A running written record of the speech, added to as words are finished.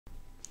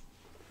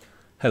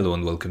Hello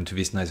and welcome to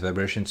this nice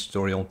vibration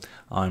tutorial.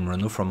 I'm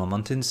Renaud from the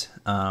mountains.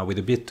 With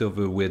a bit of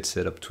a weird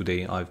setup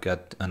today. I've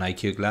got an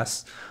IKEA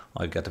glass,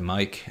 I've got a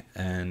mic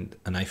and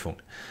an iPhone.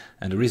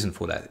 And the reason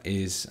for that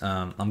is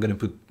I'm going to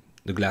put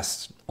the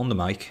glass on the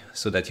mic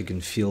so that you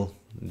can feel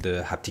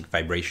the haptic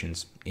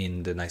vibrations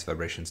in the Nice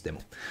Vibrations demo.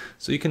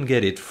 So you can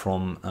get it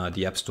from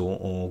the App Store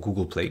or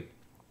Google Play.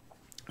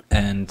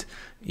 And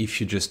if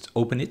you just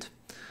open it,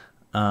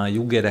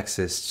 you'll get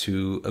access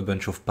to a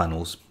bunch of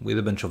panels with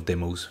a bunch of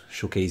demos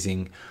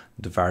showcasing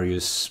the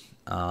various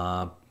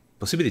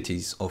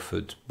possibilities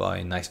offered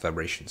by Nice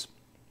Vibrations.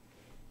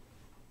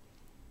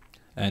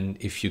 And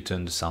if you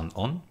turn the sound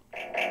on,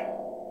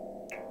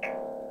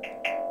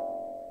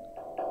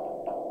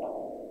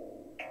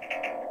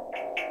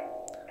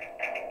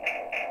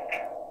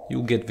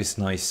 you'll get this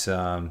nice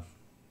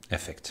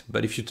effect.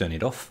 But if you turn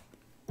it off,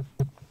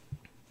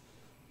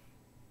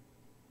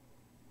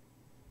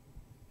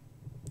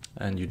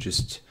 and you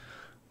just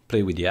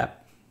play with the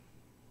app,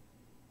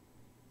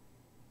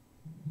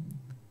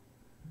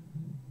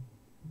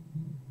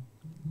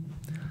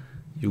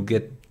 you'll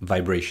get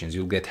vibrations,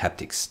 you'll get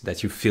haptics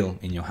that you feel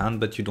in your hand,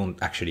 but you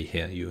don't actually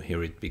hear. You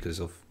hear it because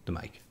of the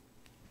mic.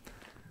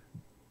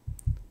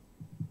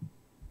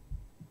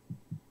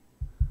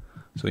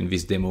 So in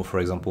this demo, for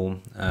example,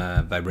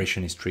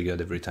 vibration is triggered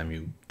every time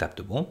you tap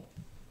the ball.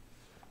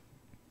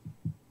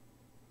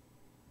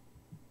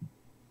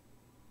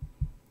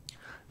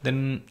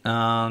 Then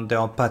there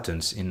are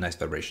patterns in Nice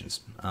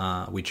Vibrations,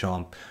 which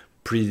are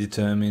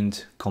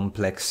predetermined,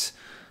 complex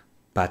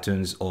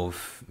patterns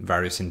of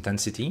various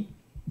intensity.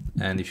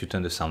 And if you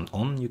turn the sound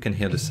on, you can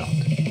hear the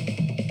sound.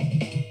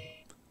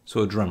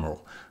 So a drum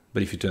roll.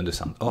 But if you turn the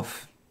sound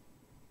off,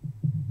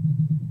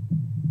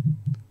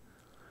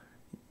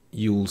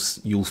 you'll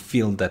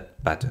feel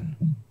that pattern.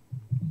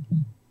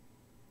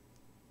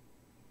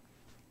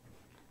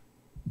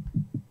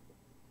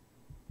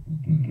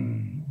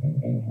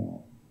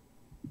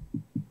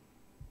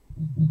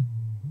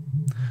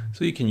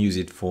 So you can use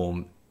it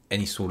for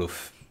any sort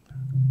of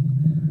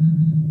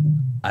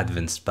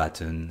advanced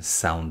pattern,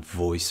 sound,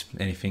 voice,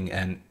 anything,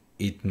 and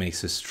it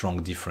makes a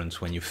strong difference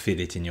when you feel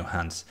it in your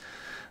hands.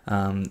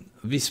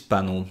 This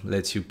panel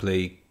lets you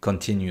play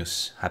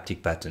continuous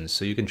haptic patterns,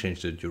 so you can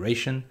change the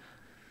duration,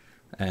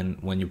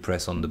 and when you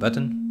press on the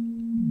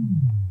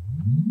button,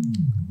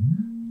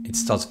 it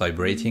starts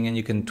vibrating, and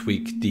you can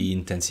tweak the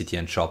intensity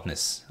and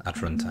sharpness at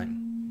runtime.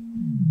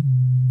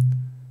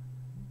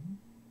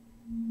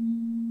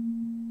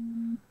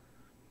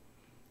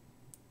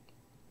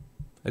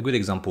 A good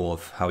example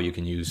of how you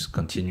can use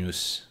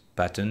continuous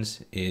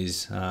patterns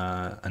is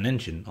an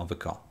engine of a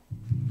car.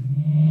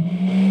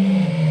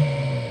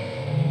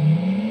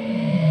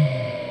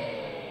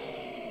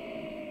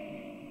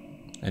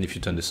 And if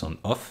you turn the sound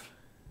off,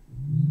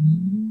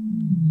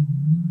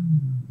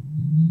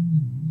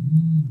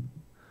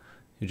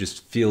 you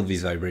just feel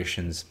these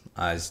vibrations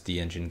as the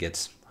engine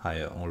gets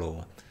higher or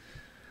lower.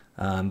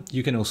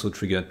 You can also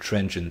trigger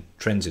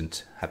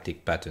transient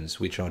haptic patterns,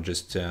 which are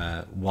just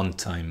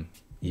one-time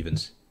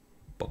events.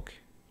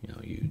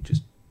 You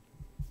just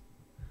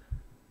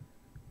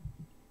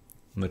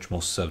much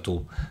more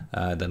subtle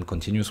than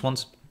continuous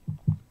ones.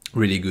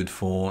 Really good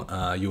for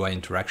UI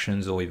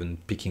interactions or even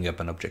picking up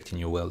an object in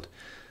your world.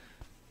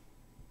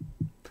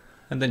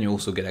 And then you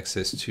also get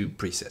access to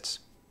presets.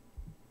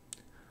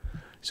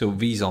 So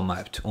these are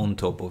mapped on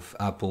top of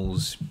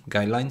Apple's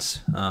guidelines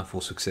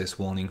for success,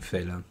 warning,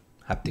 failure,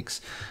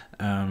 haptics.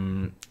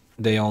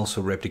 They are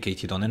also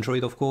replicated on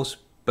Android, of course,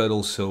 but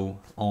also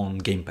on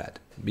Gamepad,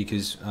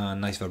 because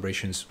Nice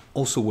Vibrations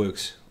also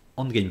works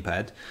on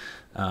Gamepad,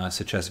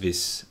 such as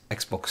this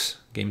Xbox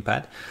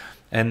Gamepad.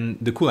 And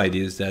the cool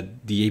idea is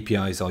that the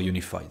APIs are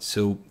unified.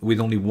 So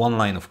with only one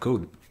line of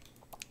code,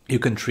 you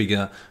can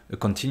trigger a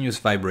continuous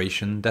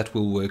vibration that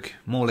will work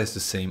more or less the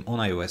same on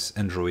iOS,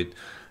 Android,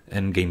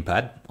 and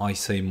Gamepad. I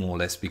say more or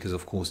less because,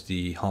 of course,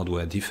 the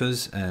hardware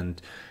differs, and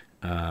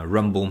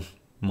rumble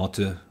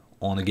motor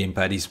on a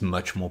Gamepad is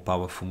much more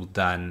powerful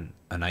than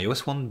an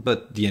iOS one,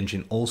 but the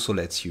engine also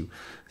lets you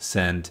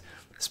send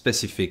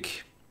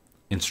specific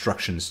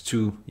instructions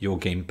to your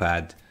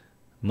Gamepad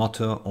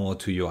motor or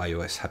to your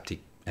iOS haptic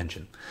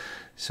engine.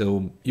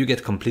 So you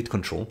get complete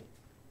control,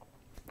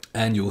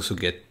 and you also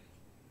get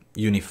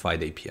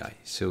unified API.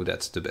 So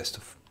that's the best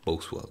of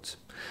both worlds.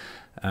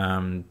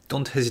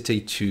 Don't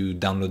hesitate to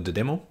download the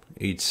demo.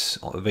 It's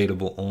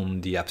available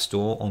on the App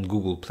Store, on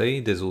Google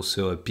Play. There's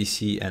also a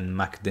PC and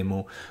Mac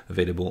demo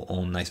available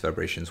on Nice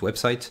Vibrations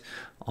website.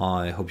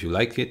 I hope you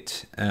like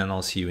it, and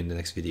I'll see you in the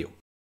next video.